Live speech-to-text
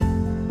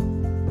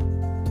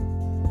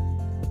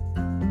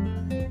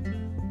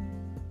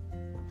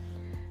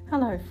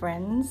Hello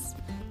friends.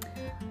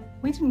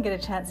 We didn't get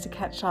a chance to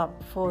catch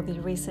up for the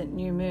recent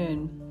new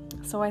moon,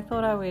 so I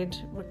thought I would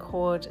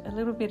record a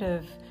little bit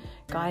of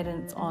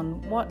guidance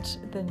on what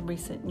the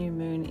recent new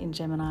moon in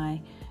Gemini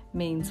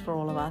means for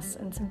all of us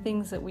and some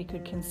things that we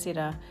could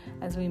consider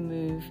as we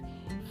move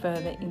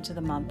further into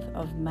the month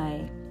of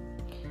May.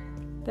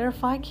 There are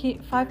five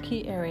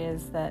key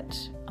areas that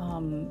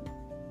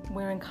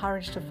we're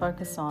encouraged to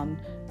focus on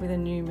with a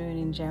new moon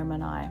in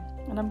Gemini.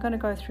 And I'm going to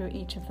go through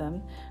each of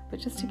them, but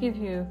just to give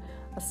you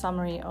a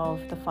summary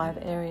of the 5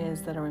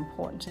 areas that are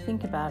important to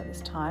think about at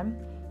this time.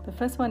 The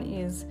first one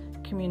is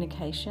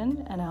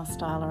communication and our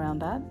style around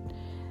that.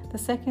 The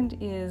second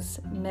is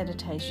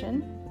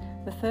meditation.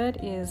 The third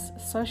is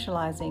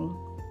socializing.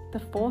 The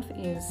fourth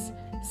is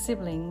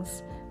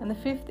siblings. And the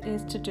fifth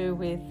is to do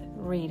with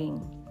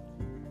reading.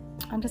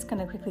 I'm just going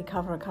to quickly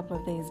cover a couple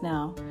of these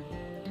now.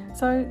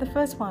 So the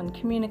first one,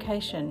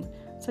 communication.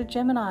 So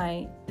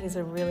Gemini is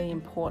a really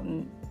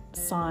important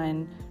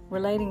sign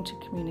relating to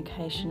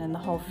communication and the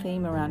whole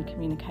theme around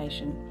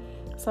communication.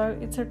 So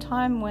it's a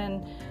time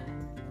when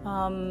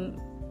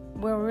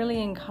we're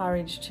really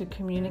encouraged to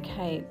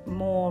communicate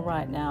more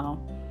right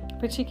now,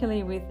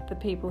 particularly with the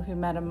people who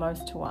matter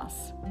most to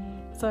us.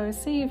 So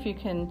see if you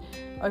can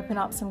open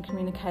up some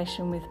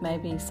communication with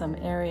maybe some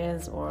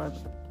areas or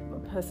a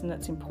person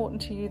that's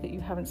important to you that you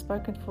haven't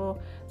spoken for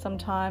some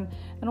time.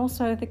 And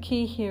also the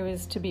key here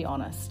is to be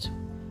honest.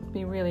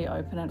 Be really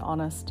open and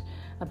honest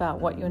about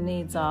what your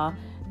needs are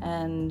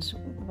and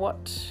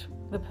what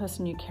the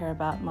person you care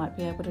about might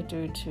be able to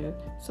do to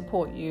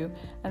support you,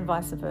 and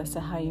vice versa,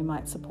 how you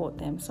might support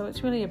them. So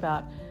it's really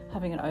about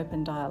having an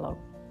open dialogue.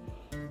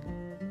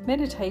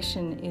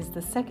 Meditation is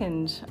the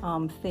second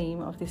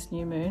theme of this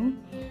new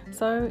moon.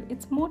 So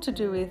it's more to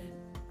do with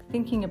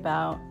thinking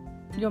about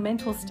your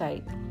mental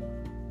state,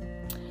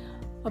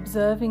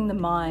 observing the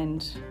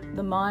mind.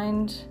 The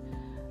mind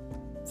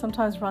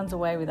sometimes runs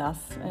away with us,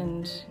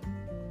 and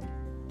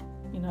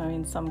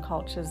in some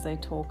cultures they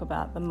talk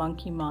about the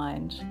monkey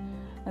mind.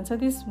 And so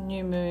this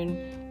new moon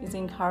is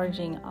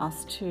encouraging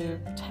us to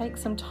take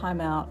some time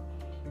out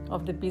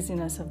of the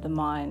busyness of the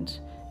mind,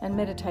 and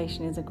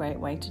meditation is a great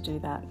way to do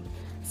that.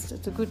 So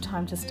it's a good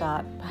time to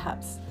start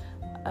perhaps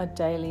a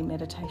daily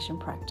meditation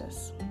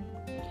practice.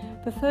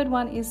 The third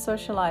one is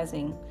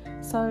socializing.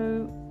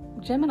 So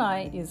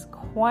Gemini is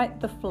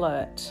quite the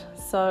flirt.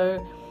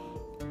 So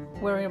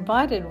we're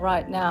invited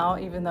right now,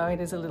 even though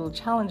it is a little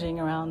challenging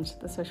around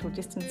the social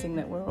distancing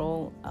that we're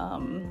all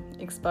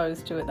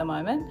exposed to at the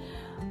moment.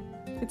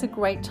 It's a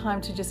great time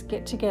to just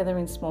get together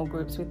in small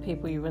groups with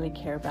people you really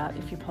care about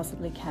if you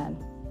possibly can,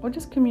 or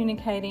just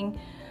communicating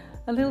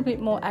a little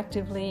bit more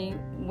actively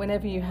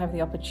whenever you have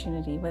the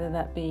opportunity, whether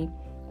that be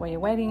while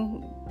you're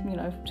waiting,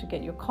 to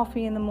get your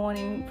coffee in the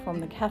morning from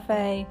the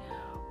cafe,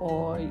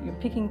 or you're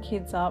picking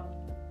kids up.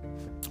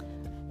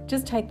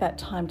 Just take that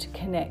time to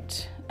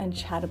connect and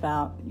chat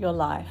about your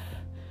life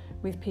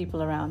with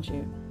people around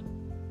you.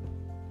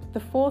 The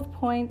fourth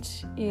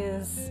point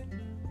is,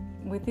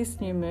 with this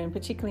new moon,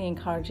 particularly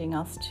encouraging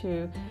us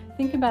to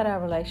think about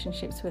our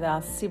relationships with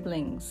our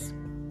siblings.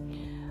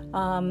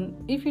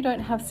 If you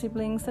don't have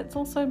siblings, that's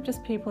also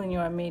just people in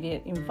your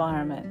immediate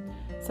environment.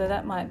 So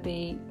that might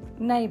be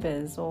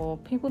neighbours or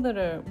people that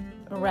are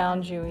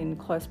around you in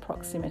close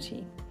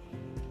proximity.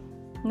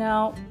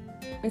 Now,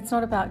 it's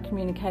not about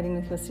communicating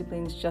with your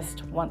siblings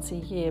just once a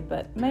year,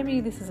 but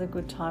maybe this is a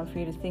good time for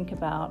you to think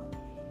about,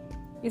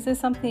 is there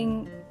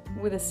something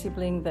with a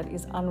sibling that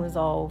is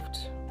unresolved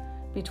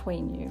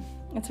between you?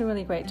 It's a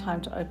really great time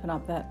to open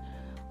up that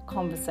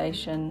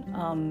conversation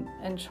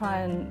and try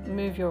and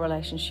move your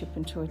relationship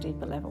into a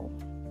deeper level.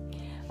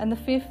 And the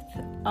fifth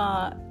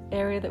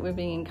area that we're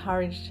being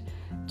encouraged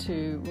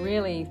to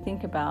really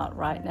think about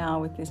right now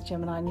with this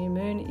Gemini new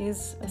moon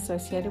is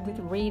associated with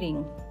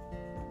reading.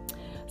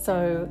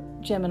 So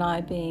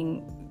Gemini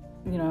being,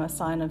 a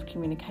sign of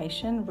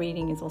communication,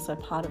 reading is also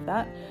part of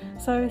that.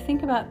 So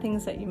think about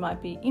things that you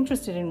might be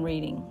interested in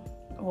reading,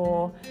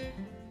 or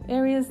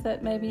areas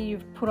that maybe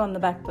you've put on the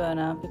back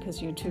burner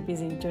because you're too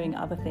busy doing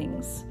other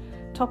things,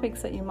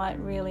 topics that you might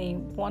really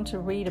want to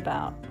read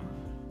about.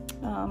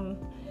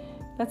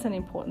 That's an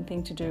important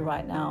thing to do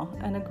right now.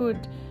 And a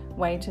good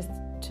way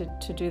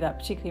to do that,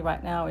 particularly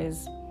right now,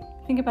 is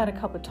think about a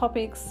couple of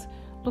topics,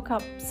 look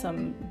up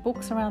some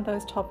books around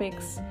those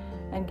topics,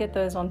 and get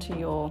those onto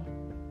your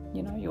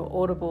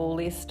Audible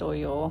list, or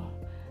your,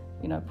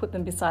 put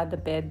them beside the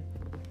bed,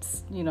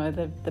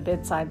 the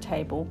bedside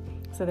table,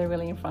 so they're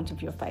really in front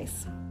of your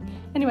face.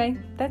 Anyway,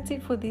 that's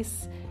it for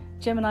this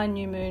Gemini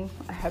new moon.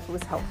 I hope it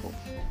was helpful.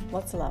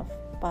 Lots of love.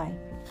 Bye.